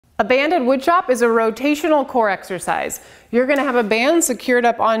A banded wood chop is a rotational core exercise. You're going to have a band secured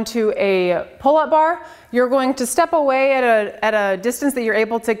up onto a pull-up bar. You're going to step away at a distance that you're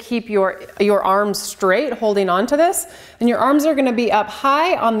able to keep your arms straight, holding onto this. And your arms are going to be up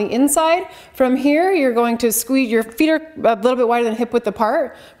high on the inside. From here, you're going to squeeze, your feet are a little bit wider than hip width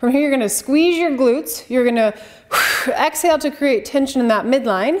apart. From here, you're going to squeeze your glutes. You're going to exhale to create tension in that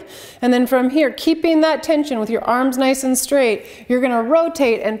midline. And then from here, keeping that tension with your arms nice and straight, you're going to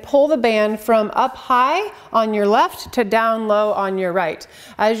rotate and pull the band from up high on your left to down low on your right.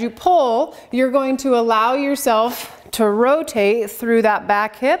 As you pull, you're going to allow yourself to rotate through that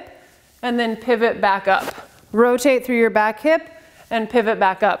back hip and then pivot back up. Rotate through your back hip and pivot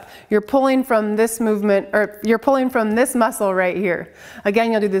back up. You're pulling from this movement, or you're pulling from this muscle right here.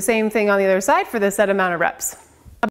 Again, you'll do the same thing on the other side for the set amount of reps.